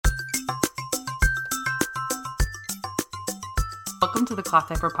Welcome to the Cloth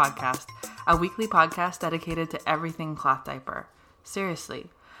Diaper Podcast, a weekly podcast dedicated to everything cloth diaper. Seriously,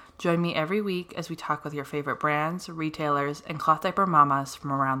 join me every week as we talk with your favorite brands, retailers, and cloth diaper mamas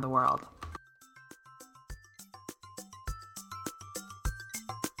from around the world.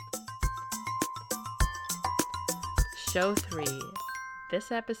 Show 3.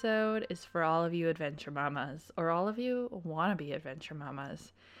 This episode is for all of you adventure mamas, or all of you wannabe adventure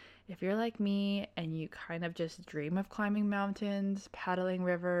mamas. If you're like me and you kind of just dream of climbing mountains, paddling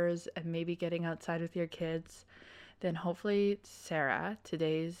rivers, and maybe getting outside with your kids, then hopefully Sarah,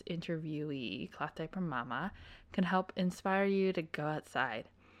 today's interviewee, cloth diaper mama, can help inspire you to go outside.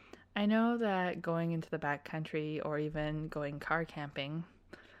 I know that going into the backcountry or even going car camping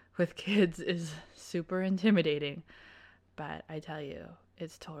with kids is super intimidating, but I tell you,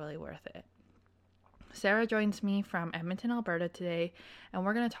 it's totally worth it. Sarah joins me from Edmonton, Alberta today, and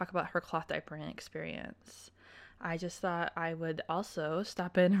we're going to talk about her cloth diapering experience. I just thought I would also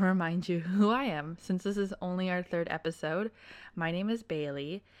stop in and remind you who I am, since this is only our 3rd episode. My name is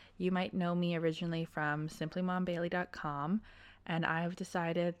Bailey. You might know me originally from simplymombailey.com, and I've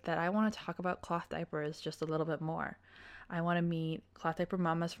decided that I want to talk about cloth diapers just a little bit more. I want to meet cloth diaper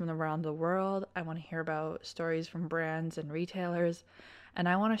mamas from around the world. I want to hear about stories from brands and retailers. And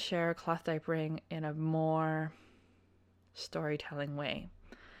I want to share cloth diapering in a more storytelling way.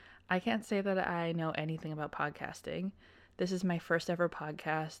 I can't say that I know anything about podcasting. This is my first ever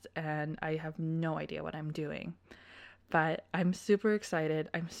podcast, and I have no idea what I'm doing. But I'm super excited,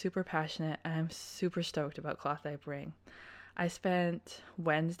 I'm super passionate, and I'm super stoked about cloth diapering. I spent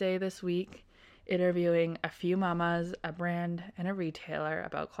Wednesday this week interviewing a few mamas, a brand, and a retailer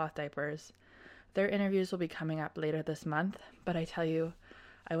about cloth diapers. Their interviews will be coming up later this month, but I tell you,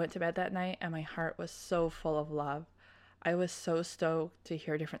 I went to bed that night and my heart was so full of love. I was so stoked to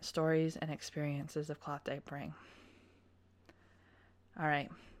hear different stories and experiences of cloth diapering. All right,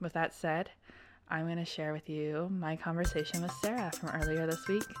 with that said, I'm going to share with you my conversation with Sarah from earlier this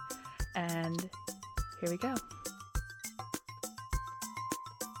week, and here we go.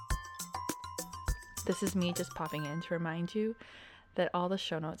 This is me just popping in to remind you that all the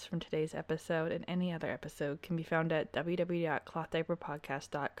show notes from today's episode and any other episode can be found at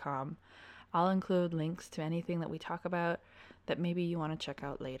www.clothdiaperpodcast.com. I'll include links to anything that we talk about that maybe you want to check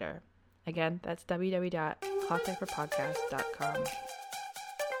out later. Again, that's www.clothdiaperpodcast.com.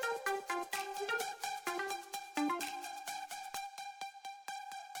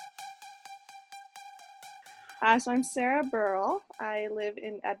 So I'm Sarah Burrell. I live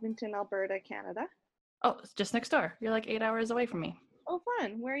in Edmonton, Alberta, Canada. Oh, it's just next door. You're like 8 hours away from me. Oh,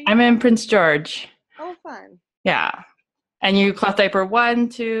 fun. Where are you? I'm in Prince George. Oh, fun. Yeah. And you cloth diaper 1,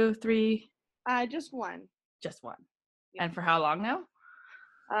 2, 3? Just one. Just one. Yeah. And for how long now?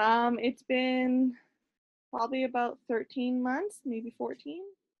 It's been probably about 13 months, maybe 14.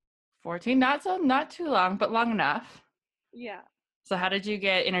 14? Not too long, but long enough. Yeah. So how did you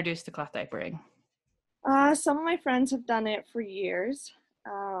get introduced to cloth diapering? Some of my friends have done it for years.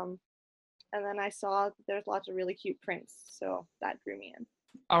 And then I saw that there's lots of really cute prints, so that drew me in.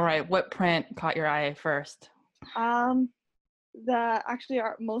 All right, what print caught your eye first?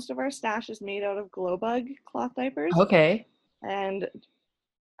 Most of our stash is made out of glow bug cloth diapers. Okay. And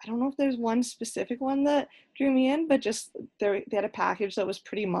I don't know if there's one specific one that drew me in, but just they had a package that was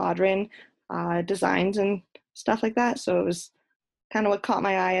pretty modern, designs and stuff like that. So it was kind of what caught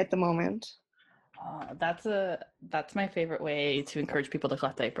my eye at the moment. That's my favorite way to encourage people to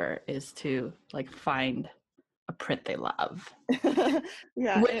cloth diaper, is to like find a print they love. Yeah,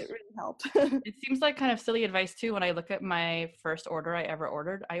 it really helped. It seems like kind of silly advice too. When I look at my first order I ever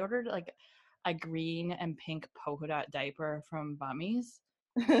ordered, I ordered like a green and pink polka dot diaper from Bummies.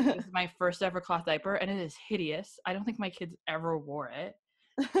 This is my first ever cloth diaper, and it is hideous. I don't think my kids ever wore it.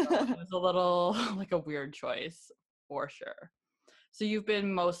 So it was a little like a weird choice for sure. So you've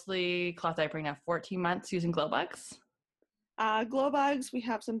been mostly cloth diapering now 14 months using glow bugs? Glow bugs, we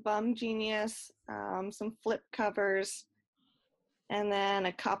have some Bum Genius, some flip covers, and then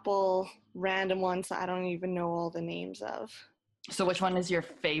a couple random ones that I don't even know all the names of. So which one is your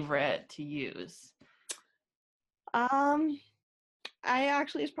favorite to use? It's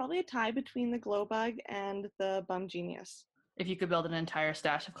probably a tie between the glow bug and the Bum Genius. If you could build an entire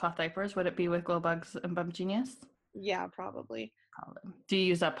stash of cloth diapers, would it be with glow bugs and Bum Genius? Yeah, probably. Do you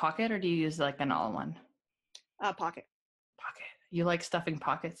use a pocket or do you use like an all-in-one? Pocket. Pocket. You like stuffing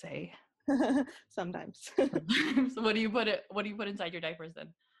pockets, eh? Sometimes. So what do you put inside your diapers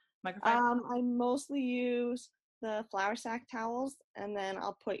then? Microfiber? I mostly use the flour sack towels, and then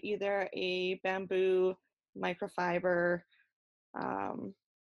I'll put either a bamboo microfiber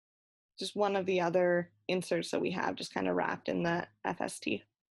just one of the other inserts that we have just kind of wrapped in the FST.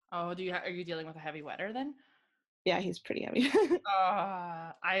 Oh, are you dealing with a heavy wetter then? Yeah, he's pretty heavy.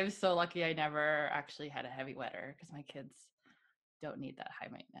 I am so lucky I never actually had a heavy wetter because my kids don't need that high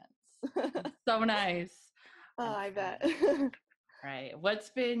maintenance. So nice. Oh, And I bet. right. What's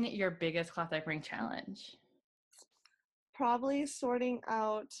been your biggest cloth diapering challenge? Probably sorting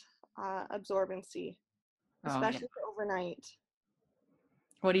out absorbency, Oh yeah. especially for overnight.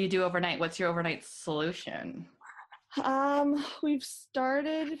 What do you do overnight? What's your overnight solution? We've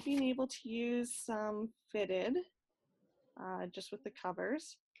started being able to use some fitted, just with the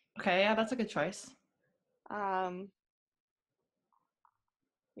covers. Okay, yeah, that's a good choice. Um,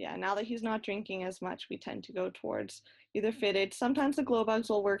 yeah, now that he's not drinking as much, we tend to go towards either fitted. Sometimes the glow bugs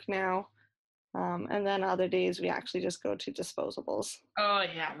will work now. And then other days we actually just go to disposables. Oh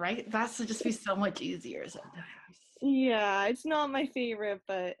yeah, right. That's to just be so much easier sometimes. Yeah, it's not my favorite,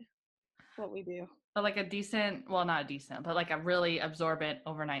 but what we do. But like a decent, well, not decent, but like a really absorbent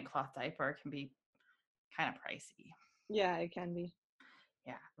overnight cloth diaper can be kind of pricey. Yeah, it can be.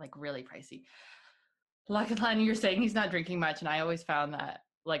 Yeah, like really pricey. Like Lani, you're saying he's not drinking much, and I always found that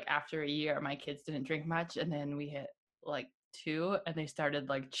like after a year, my kids didn't drink much, and then we hit like 2, and they started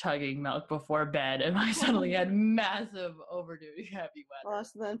like chugging milk before bed, and I suddenly had massive overdue heavy wetter.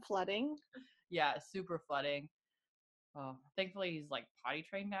 So then flooding. Yeah, super flooding. Oh, thankfully he's like potty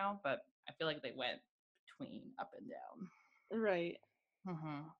trained now, but I feel like they went between up and down. Right.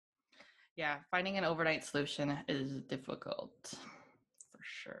 Mm-hmm. Yeah, finding an overnight solution is difficult for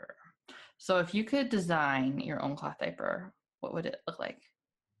sure. So if you could design your own cloth diaper, what would it look like?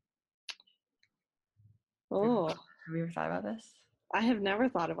 Oh, Have you ever thought about this? I have never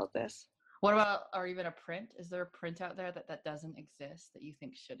thought about this. What about, or even a print? Is there a print out there that doesn't exist that you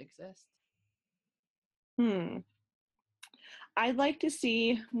think should exist? Hmm. I'd like to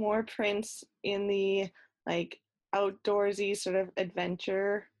see more prints in the like outdoorsy sort of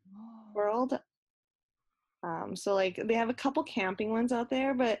adventure world. So like they have a couple camping ones out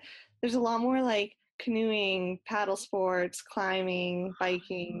there, but there's a lot more like canoeing, paddle sports, climbing,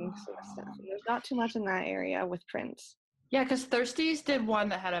 biking sort of stuff. And there's not too much in that area with prints. Yeah, because Thirsties did one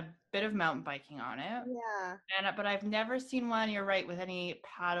that had a bit of mountain biking on it. Yeah. But I've never seen one, you're right, with any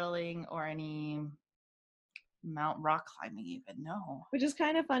paddling or any mount rock climbing even. No. Which is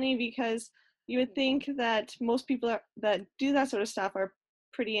kind of funny because you would think that most people that do that sort of stuff are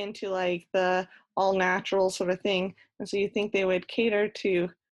pretty into like the all natural sort of thing. And so you think they would cater to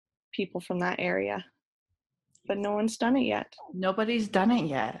people from that area. But no one's done it yet. Nobody's done it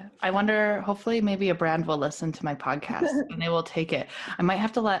yet. I wonder, hopefully maybe a brand will listen to my podcast and they will take it. I might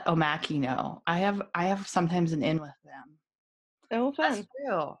have to let Omaki know. I have sometimes an in with them. Oh, That's fun.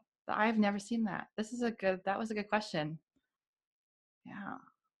 true. I've never seen that. That was a good question. Yeah.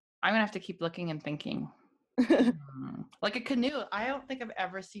 I'm gonna have to keep looking and thinking. Like a canoe. I don't think I've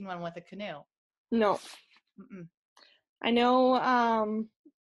ever seen one with a canoe. No. Mm-mm. I know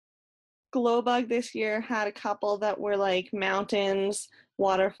Glowbug this year had a couple that were like mountains,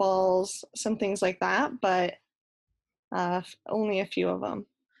 waterfalls, some things like that, but only a few of them.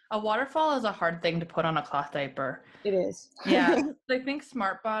 A waterfall is a hard thing to put on a cloth diaper. It is. Yeah, I think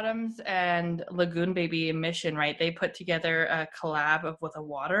Smart Bottoms and Lagoon Baby Mission, right? They put together a collab with a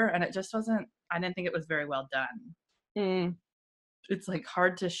water, and it just wasn't. I didn't think it was very well done. Mm. It's like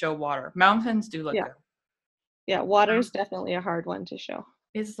hard to show water. Mountains do look Yeah. good. Yeah, water is definitely a hard one to show.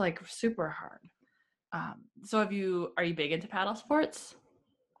 It's like super hard. So are you big into paddle sports?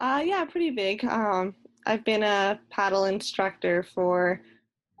 Yeah, pretty big. I've been a paddle instructor for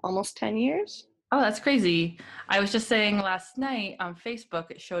almost 10 years. Oh, that's crazy. I was just saying last night on Facebook,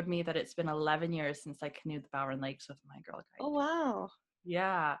 it showed me that it's been 11 years since I canoed the Bowen Lakes with my girl Oh, guide. wow.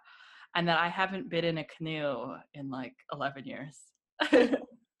 Yeah. And that I haven't been in a canoe in like 11 years.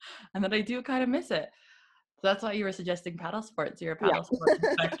 And that I do kind of miss it. So that's why you were suggesting paddle sports. You're a Yeah. paddle sport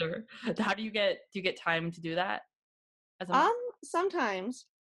instructor. Do you get time to do that as a mom? Sometimes.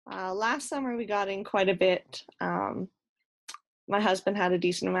 Last summer we got in quite a bit. My husband had a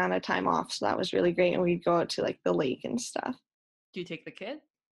decent amount of time off, so that was really great. And we'd go out to like the lake and stuff. Do you take the kid?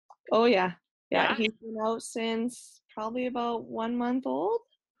 Oh yeah, yeah. Yeah. He's been out since probably about 1 month old.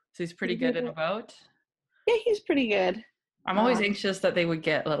 So he's pretty good in a boat. Yeah, he's pretty good. I'm always anxious that they would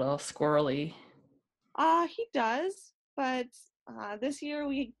get a little squirrely. He does, but this year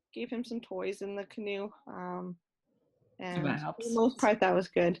we gave him some toys in the canoe. And That for the helps. most part, that was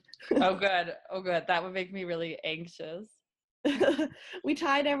good. Oh, good. Oh, good. That would make me really anxious. We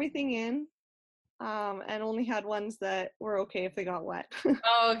tied everything in, and only had ones that were okay if they got wet.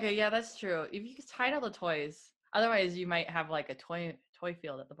 Oh, okay. Yeah, that's true. If you could hide all the toys, otherwise you might have like a toy toy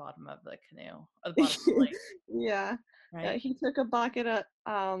field at the bottom of the canoe, at the bottom of the lake, Yeah. Yeah, right? he took a bucket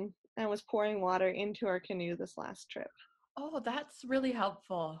and was pouring water into our canoe this last trip. Oh, that's really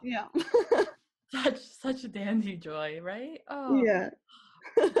helpful. Yeah. Such a dandy joy, right? Oh. Yeah.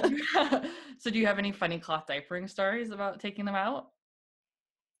 So do you have any funny cloth diapering stories about taking them out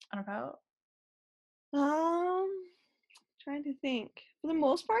and about? Um, Trying to think. For the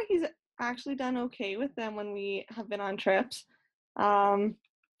most part, he's actually done okay with them when we have been on trips. Um,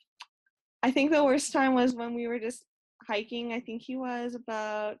 I think the worst time was when we were just hiking. I think he was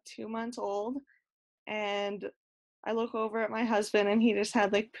about 2 months old, and I look over at my husband, and he just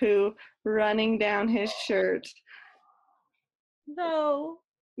had like poo running down his shirt. No.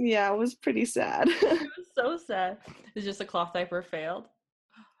 Yeah, it was pretty sad. It was so sad. It's just a cloth diaper failed.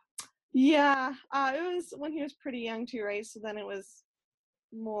 Yeah, it was when he was pretty young too, right? So then it was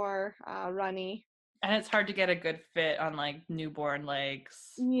more runny. And it's hard to get a good fit on like newborn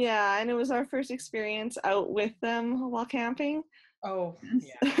legs. Yeah, and it was our first experience out with them while camping. Oh,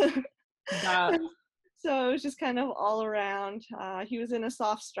 yeah. And That, so it was just kind of all around. He was in a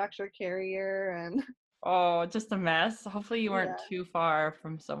soft structure carrier, and oh, just a mess. Hopefully you weren't yeah, too far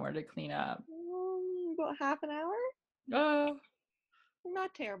from somewhere to clean up. about half an hour. Oh,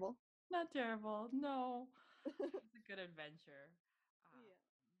 Not terrible. not terrible. No. It's a good adventure.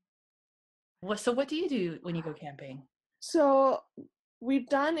 So what do you do when you go camping? So we've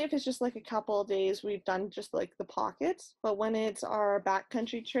done, if it's just like a couple of days, we've done just like the pockets. But when it's our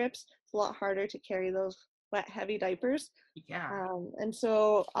backcountry trips, it's a lot harder to carry those wet, heavy diapers. Yeah. And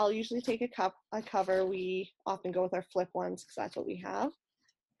so I'll usually take a cover. We often go with our flip ones because that's what we have.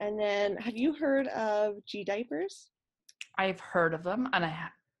 And then, have you heard of G diapers? I've heard of them and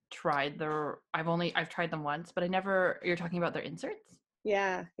tried I've tried them once, but you're talking about their inserts?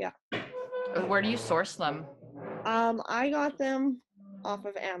 Yeah, yeah. Where do you source them? I got them off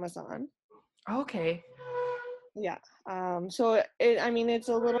of Amazon. Okay. Yeah. So I mean, it's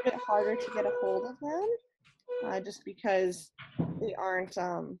a little bit harder to get a hold of them, just because they aren't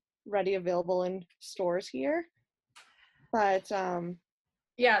ready available in stores here. But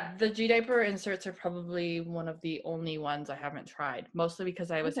Yeah, the G diaper inserts are probably one of the only ones I haven't tried, mostly because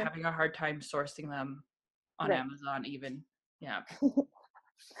I was okay, having a hard time sourcing them on right. Amazon even. Yeah.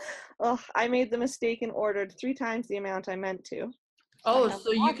 Well, I made the mistake and ordered 3 times the amount I meant to. So I Oh, have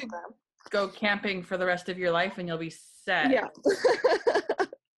so you lots of could them. go camping for the rest of your life and you'll be set. Yeah.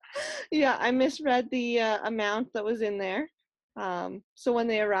 Yeah, I misread the amount that was in there. So when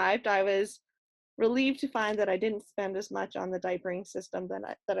they arrived, I was relieved to find that I didn't spend as much on the diapering system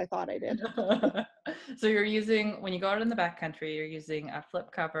that I thought I did. So when you go out in the backcountry, you're using a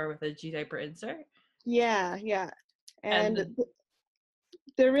flip cover with a G diaper insert. Yeah, yeah. And And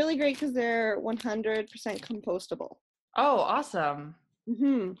they're really great because they're 100% compostable. oh, awesome. Hmm.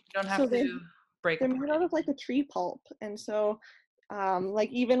 You don't So have to break they're apart made out of like anything. a tree pulp, and so like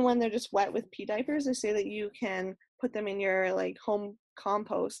even when they're just wet with pee diapers, they say that you can put them in your like home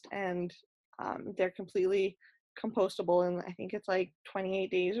compost, and they're completely compostable. And I think it's like 28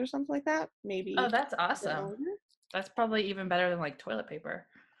 days or something like that, Oh, maybe that's a bit awesome. longer. That's probably even better than like toilet paper.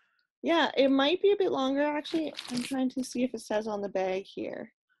 Yeah, it might be a bit longer actually. I'm trying to see if it says on the bag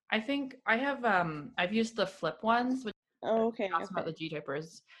here. I think I've used the flip ones, which is Okay, awesome about okay. the G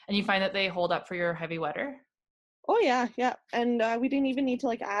diapers. And you find that they hold up for your heavy wetter? Oh yeah, yeah. And we didn't even need to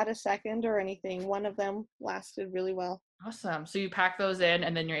like add a second or anything. One of them lasted really well. Awesome. So you pack those in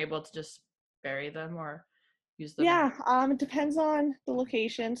and then you're able to just bury them or use them in. Yeah, it depends on the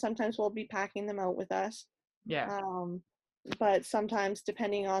location. Sometimes we'll be packing them out with us. Yeah. Um, but sometimes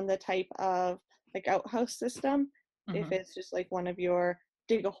depending on the type of like outhouse system, if Hmm. it's just like one of your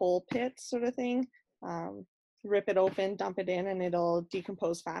dig a hole pits sort of thing, rip it open, dump it in, and it'll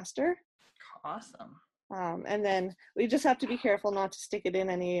decompose faster. Awesome. And then we just have to be careful not to stick it in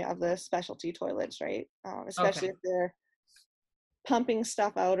any of the specialty toilets, right? Especially Okay. if they're pumping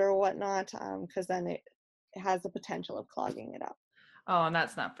stuff out or whatnot, because then it has the potential of clogging it up. Oh, and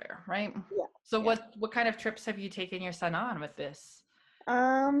that's not fair, right? Yeah, So yeah. what kind of trips have you taken your son on with this?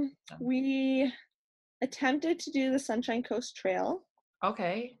 We attempted to do the Sunshine Coast Trail.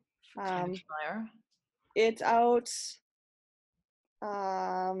 Okay. Kind of Um, familiar. it's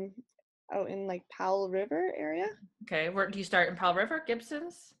um, out in like Powell River area. Okay. Where do you start in Pal River,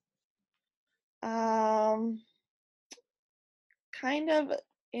 Gibson's? Um, Kind of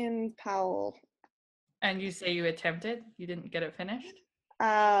in Powell. And you say you attempted, you didn't get it finished?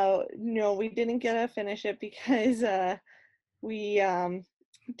 No, we didn't get to finish it because we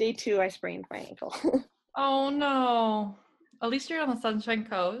day 2 I sprained my ankle. Oh no. At least you're on the Sunshine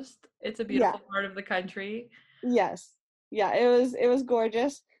Coast. It's a Yeah, beautiful part of the country. yes. Yeah, it was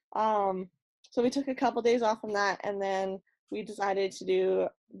gorgeous. So we took a couple days off from that, and then we decided to do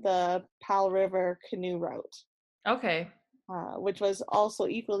the Powell River canoe route, Okay. which was also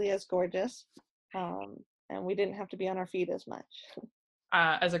equally as gorgeous. And we didn't have to be on our feet as much.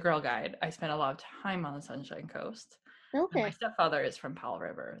 As a Girl Guide, I spent a lot of time on the Sunshine Coast. And my Okay. stepfather is from Powell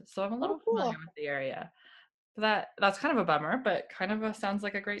River, so I'm a Oh, little familiar cool. with the area. That's kind of a bummer, but kind of sounds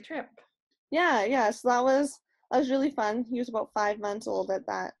like a great trip. Yeah, yeah. So that was really fun. He was about 5 months old at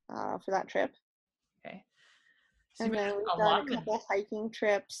that for that trip. Okay. So you've And been then we've a done lot a of, couple hiking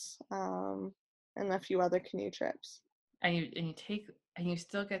trips, and a few other canoe trips. and you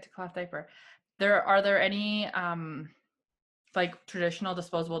still get to cloth diaper. Are there any like traditional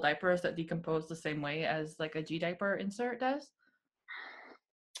disposable diapers that decompose the same way as like a G diaper insert does?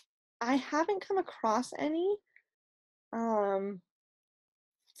 I haven't come across any. Um,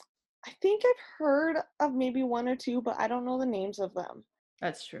 I think I've heard of maybe one or two, but I don't know the names of them.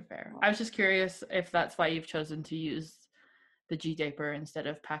 That's true, fair. I was just curious if that's why you've chosen to use the G diaper instead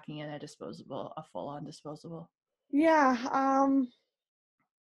of packing in a full-on disposable. Yeah,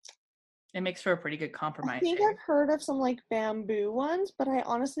 It makes for a pretty good I compromise, think hey? I've heard of some like bamboo ones, but I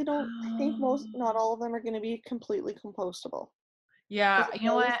honestly don't. I think not Um, all of them are going to be completely compostable yeah, because it you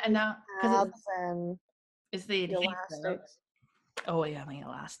know goes what? And with now, because tabs and it's the the adhesive. elastics. Oh yeah, the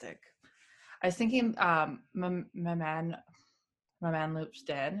elastic. I was thinking, my man Loop's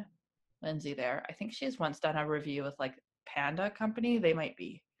Dan, Lindsay there. I think she's once done a review with like Panda Company. They might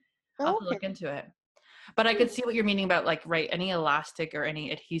be. I'll have Oh, to okay. look into it. But I Hmm. could see what you're meaning about like, right, any elastic or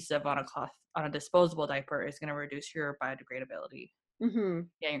any adhesive on a cloth on a disposable diaper is going to reduce your biodegradability. Mm-hmm.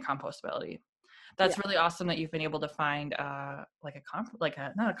 Yeah, your compostability. Yeah. That's really awesome that you've been able to find like like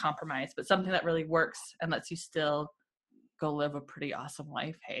a not a compromise, but something that really works and lets you still go live a pretty awesome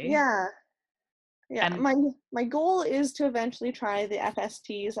life, hey? Yeah. Yeah. And My goal is to eventually try the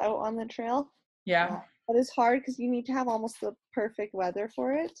FSTs out on the trail. yeah. Uh, but it's hard because you need to have almost the perfect weather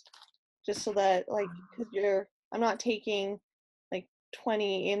for it, just so that like because I'm not taking like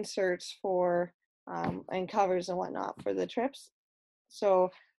 20 inserts for and covers and whatnot for the trips, so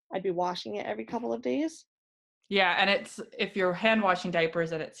I'd be washing it every couple of days. Yeah, and it's if you're hand washing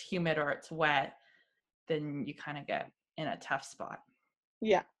diapers and it's humid or it's wet, then you kind of get in a tough spot.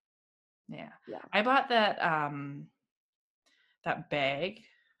 Yeah. Yeah. Yeah. I bought that bag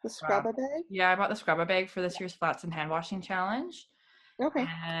The from scrubba bag. yeah, I bought the scrubber bag for this year's flats and hand washing challenge. Okay.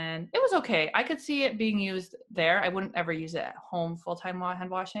 And it was okay. I could see it being used there. I wouldn't ever use it at home full time hand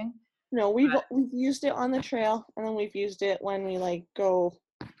washing. No, we've But we've used it on the trail, and then we've used it when we like go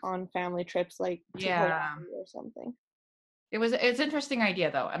on family trips, like to Hawaii yeah, or something. it's an interesting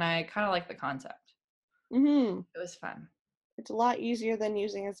idea though, and I kind of like the concept. Mm-hmm. It was fun. It's a lot easier than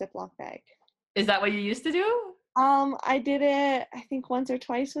using a Ziploc bag. Is that what you used to do I did it, I think once or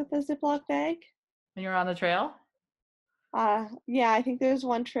twice with a Ziploc bag. when you were on the trail? Yeah, I think there was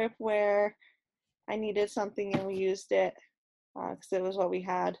one trip where I needed something and we used it because it was what we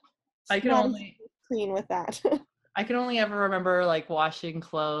had. It's I can not as only clean with that. I can only ever remember like washing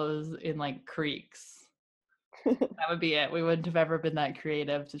clothes in like creeks. That would be it. We wouldn't have ever been that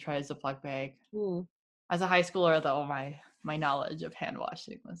creative to try a Ziploc bag. Hmm, As a high schooler, though, my knowledge of hand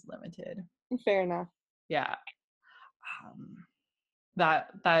washing was limited. fair enough. Yeah, um, that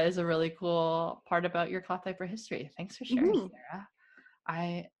is a really cool part about your cloth diaper history. Thanks for sharing, Hmm. Sarah.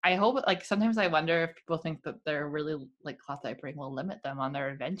 I hope like sometimes I wonder if people think that they're really like cloth diapering will limit them on their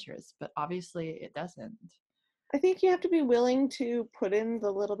adventures, but obviously it doesn't. I think you have to be willing to put in the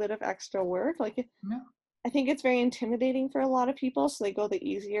little bit of extra work. Like, No, I think it's very intimidating for a lot of people, so they go the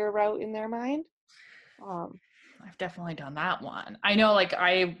easier route in their mind. Um, I've definitely done that one. I know like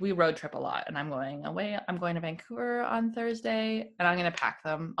we road trip a lot and I'm going away. I'm going to Vancouver on Thursday and I'm going to pack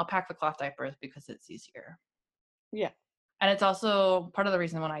them. I'll pack the cloth diapers because it's easier. yeah. And it's also part of the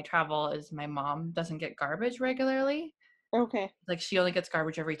reason when I travel is my mom doesn't get garbage regularly. Okay. Like she only gets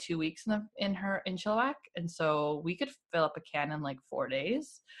garbage every 2 weeks in Chilliwack, and so we could fill up a can in like 4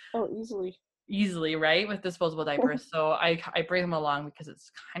 days Oh, easily. easily, right, with disposable diapers. So I bring them along because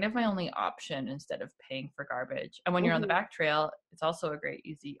it's kind of my only option instead of paying for garbage. And when you're on the Hmm. back trail, it's also a great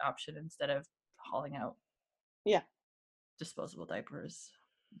easy option instead of hauling out Yeah. disposable diapers,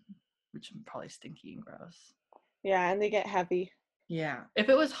 which are probably stinky and gross. Yeah, and they get heavy. Yeah. If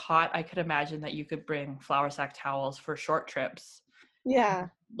it was hot, I could imagine that you could bring flour sack towels for short trips, Yeah.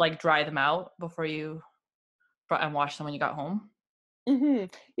 like dry them out before you and wash them when you got home. Hmm.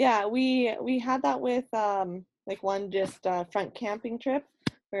 Yeah, we had that with like one just front camping trip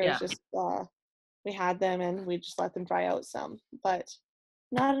where it was Yeah. just we had them and we just let them dry out some, but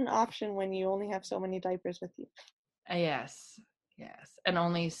not an option when you only have so many diapers with you. Yes. Yes. And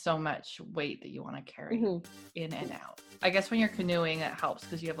only so much weight that you want to carry Hmm. in and out. I guess when you're canoeing, it helps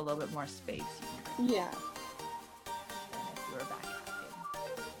because you have a little bit more space you can bring Yeah. than if you were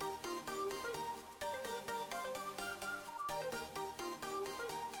backpacking.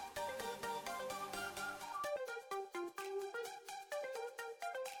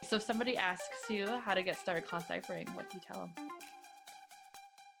 So if somebody asks you how to get started cloth diapering, what do you tell them?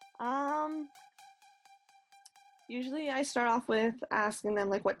 Um, Usually I start off with asking them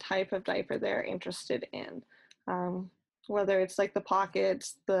like what type of diaper they're interested in. Um, Whether it's like the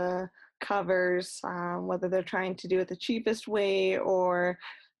pockets, the covers, whether they're trying to do it the cheapest way or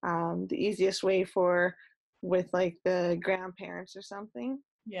the easiest way for with like the grandparents or something.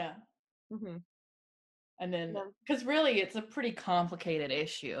 Yeah. Mm-hmm. And then, Yeah. because really it's a pretty complicated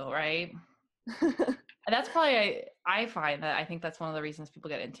issue, right? And that's probably, I find that I think that's one of the reasons people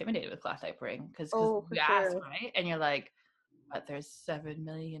get intimidated with cloth diapering because Oh, for you ask, sure. right? And you're like, but there's 7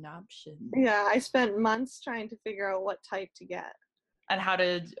 million options. Yeah, I spent months trying to figure out what type to get. And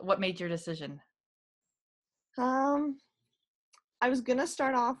what made your decision? Um, I was gonna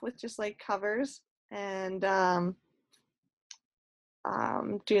start off with just like covers and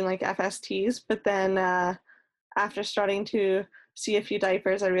doing like FSTs, but then after starting to see a few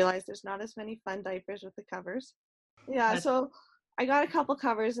diapers, I realized there's not as many fun diapers with the covers. Yeah, That's, so I got a couple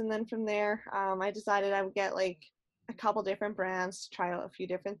covers, and then from there, I decided I would get like a couple different brands to try out a few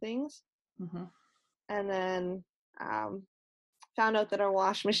different things, mhm. and then um, found out that our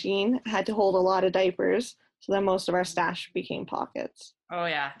wash machine had to hold a lot of diapers, so then most of our stash became pockets. Oh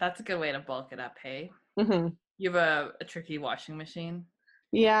yeah, that's a good way to bulk it up, hey? Hmm. You have a tricky washing machine.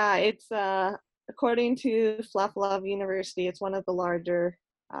 Yeah, it's according to Fluff Love University, it's one of the larger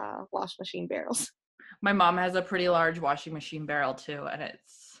wash machine barrels. My mom has a pretty large washing machine barrel too, and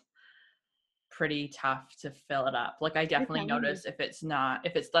it's pretty tough to fill it up. Like I I definitely can notice if it's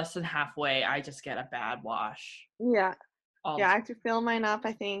less than halfway, I just get a bad wash Yeah, all yeah, the I time. have to fill mine up,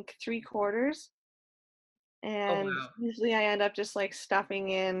 I think, 3/4, Oh and wow. usually I end up just like stuffing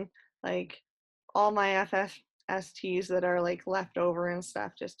in like all my FSTs that are like left over and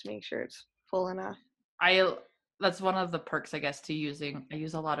stuff just to make sure it's full enough. I That's one of the perks I guess to using. I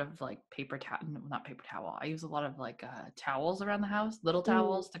use a lot of like paper towel, no, not paper towel. I use a lot of like towels around the house, little Mm.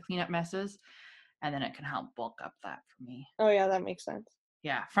 towels to clean up messes, and then it can help bulk up that for me. Oh yeah, that makes sense.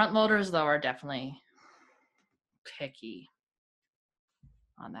 Yeah, front loaders though are definitely picky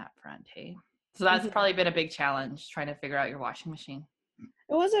on that front, hey. So that's Hmm. probably been a big challenge trying to figure out your washing machine.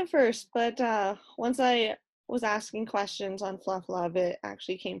 It was at first, but once I was asking questions on Fluff Love, it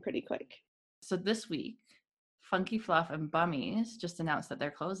actually came pretty quick. So this week, Funky Fluff and Bummies just announced that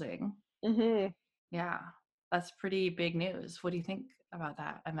they're closing. Hmm. Yeah, that's pretty big news. What do you think about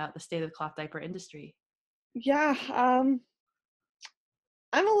that? About the state of the cloth diaper industry? Yeah,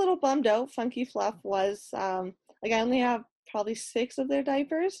 I'm a little bummed out. Funky Fluff was like I only have probably 6 of their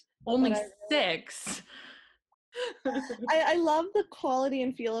diapers, but Only 6. I love the quality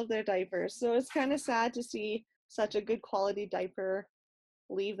and feel of their diapers. So it's kind of sad to see such a good quality diaper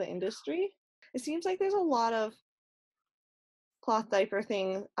leave the industry. It seems like there's a lot of cloth diaper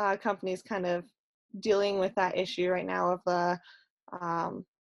companies kind of dealing with that issue right now of um,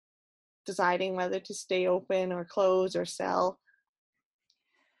 deciding whether to stay open or close or sell.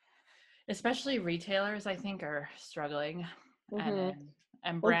 Especially retailers, I think, are struggling, and Hmm. then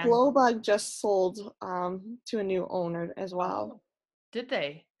and Well, brands. Glowbug just sold to a new owner as well. Oh, did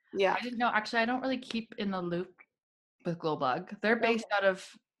they? Yeah. I didn't know. Actually, I don't really keep in the loop with Glowbug. They're based Okay. out of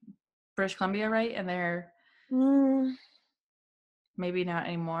British Columbia, right? And they're Mm, maybe not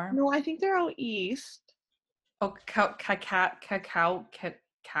anymore. no, I think they're out east. Oh, Cowie,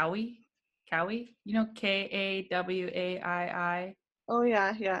 Cowie. You know, Kawai. Oh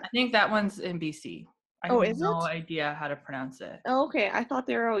yeah, yeah. I think that one's in BC. I have Oh, is no it? idea how to pronounce it. Oh, okay, I thought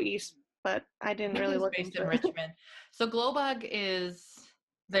they were out east, but I I didn't think really it's look based in into it. Richmond. So Glowbug is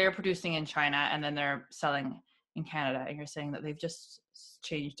they're producing in China and then they're selling in Canada. And you're saying that they've just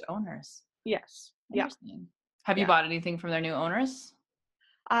changed owners. Yes. Yeah. Interesting. Have you Yeah. bought anything from their new owners?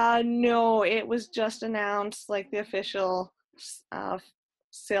 No, it was just announced like the official uh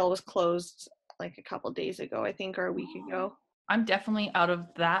sale was closed like a couple days ago, I think, or a week ago. I'm definitely out of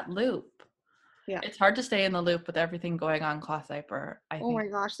that loop. Yeah. It's hard to stay in the loop with everything going on Cloth Diaper. I Oh think, my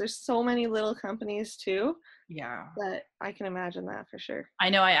gosh, there's so many little companies too yeah. that I can imagine that for sure. I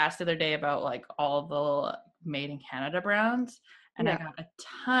know I asked the other day about like all the made in Canada brands, and I Yeah. got a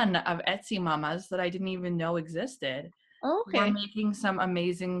ton of Etsy mamas that I didn't even know existed. Oh, We're okay. making some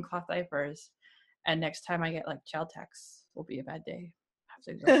amazing cloth diapers. And next time I get like child tax will be a bad day. I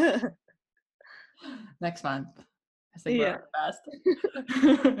have to go next month. I think we're Yeah. on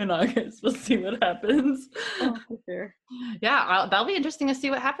fast in August. We'll see what happens. Oh, for sure. Yeah, that'll be interesting to see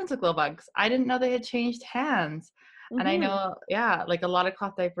what happens with glow bugs. I didn't know they had changed hands. And I Mm-hmm. know, yeah, like a lot of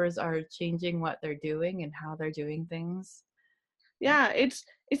cloth diapers are changing what they're doing and how they're doing things. Yeah, it's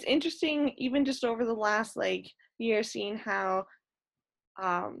interesting even just over the last like year seeing how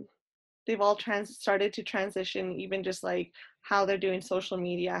um they've all started to transition, even just like how they're doing social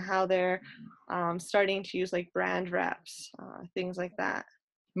media, how they're starting to use like brand reps, things like that.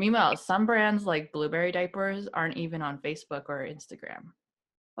 Meanwhile, some brands like Blueberry diapers aren't even on Facebook or Instagram.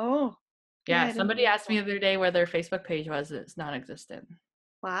 Oh, yeah, Yeah, I didn't somebody know asked that. me the other day where their Facebook page was. It's non-existent.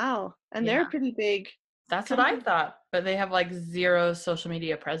 Wow, and they're a Yeah, pretty big that's what I company. thought. But they have like zero social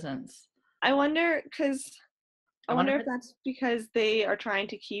media presence. I wonder because I I wonder wonder if if it's, that's because they are trying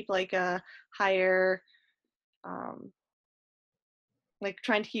to keep like a higher, um, like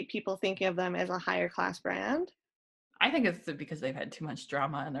trying to keep people thinking of them as a higher class brand. I think it's because they've had too much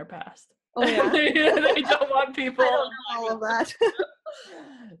drama in their past. Oh They yeah, don't want I people. don't know all of that.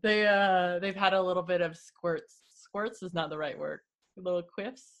 They've had a little bit of squirts. Squirts is not the right word. Little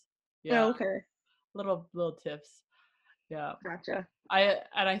quiffs. Yeah, Okay, little tips. Yeah. gotcha.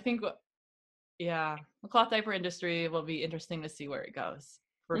 I think yeah, the cloth diaper industry will be interesting to see where it goes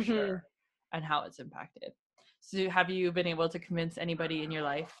for Hmm. sure and how it's impacted. So have you been able to convince anybody in your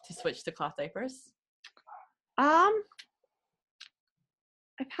life to switch to cloth diapers? Um,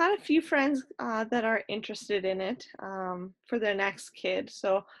 I've had a few friends that are interested in it for their next kid,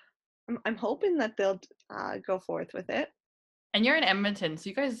 so I'm hoping that they'll go forth with it. And you're in Edmonton, so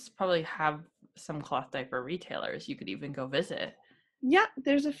you guys probably have some cloth diaper retailers you could even go visit. Yeah,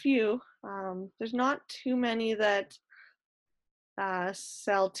 there's a few. There's not too many that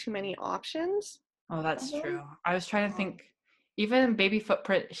sell too many options Oh, of that's them. true. I was trying to think. Even Baby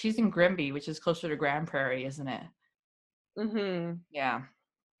Footprint, she's in Grimby, which is closer to Grand Prairie, isn't it? Hmm. Yeah.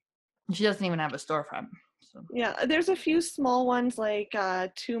 She doesn't even have a storefront. So. Yeah, there's a few small ones like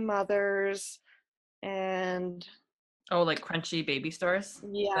Two Mothers and Oh, like crunchy baby stores that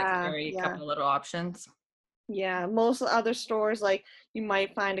yeah, carry a yeah, couple little options. yeah. Most other stores, like you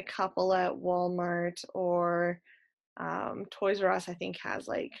might find a couple at Walmart or Toys R Us, I think has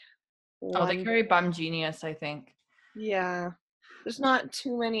like Oh, they one. carry Bum Genius, I think. Yeah, there's not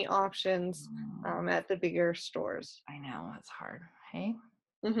too many options at the bigger stores. I know, it's hard. Hey?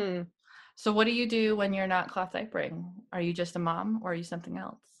 Hmm. So what do you do when you're not cloth diapering? Are you just a mom or are you something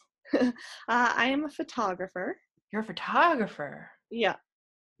else? I am a photographer. You're a photographer. Yeah.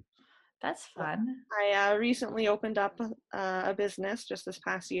 That's fun. I recently opened up a business just this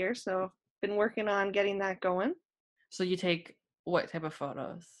past year, so been working on getting that going. So you take what type of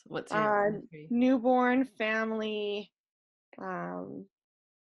photos? What's your Uh, industry? Newborn, family. Um,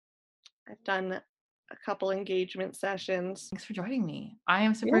 I've done a couple engagement sessions. Thanks for joining me. I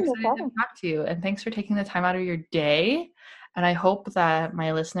am super Yeah, no excited to problem. talk to you and thanks for taking the time out of your day. And I hope that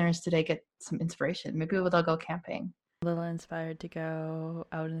my listeners today get some inspiration. Maybe they'll go camping. A little inspired to go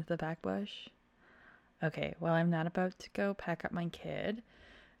out into the back bush. Okay, well, I'm not about to go pack up my kid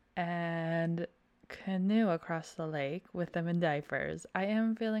and canoe across the lake with them in diapers. I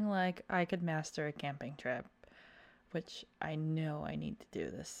am feeling like I could master a camping trip, which I know I need to do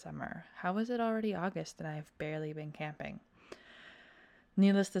this summer. How is it already August and I've barely been camping?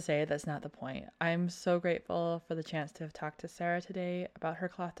 Needless to say, that's not the point. I'm so grateful for the chance to have talked to Sarah today about her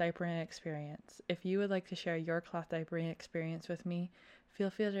cloth diapering experience. If you would like to share your cloth diapering experience with me, feel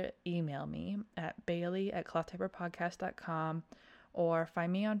free to email me at bailey@clothdiaperpodcast.com or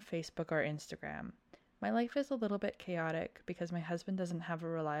find me on Facebook or Instagram. My life is a little bit chaotic because my husband doesn't have a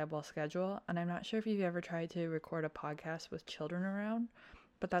reliable schedule, and I'm not sure if you've ever tried to record a podcast with children around,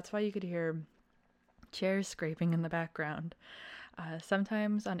 but that's why you could hear chairs scraping in the background.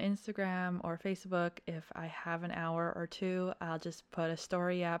 Sometimes on Instagram or Facebook, if I have an hour or two, I'll just put a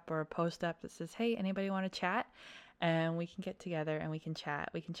story up or a post up that says, hey, anybody want to chat? And we can get together and we can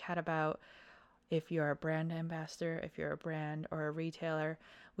chat. We can chat about if you're a brand ambassador, if you're a brand or a retailer.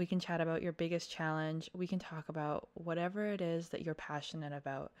 We can chat about your biggest challenge. We can talk about whatever it is that you're passionate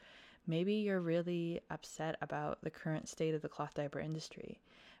about. Maybe you're really upset about the current state of the cloth diaper industry.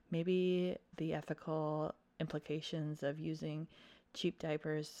 Maybe the ethical implications of using cheap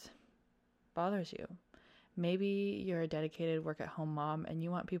diapers bothers you. Maybe you're a dedicated work at home mom and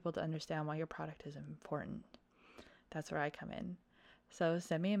you want people to understand why your product is important. That's where I come in. So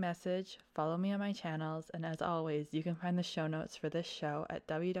send me a message, follow me on my channels, and as always, you can find the show notes for this show at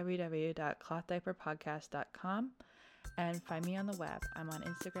www.clothdiaperpodcast.com and find me on the web. I'm on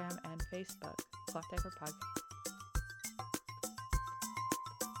Instagram and Facebook, Cloth Diaper Podcast.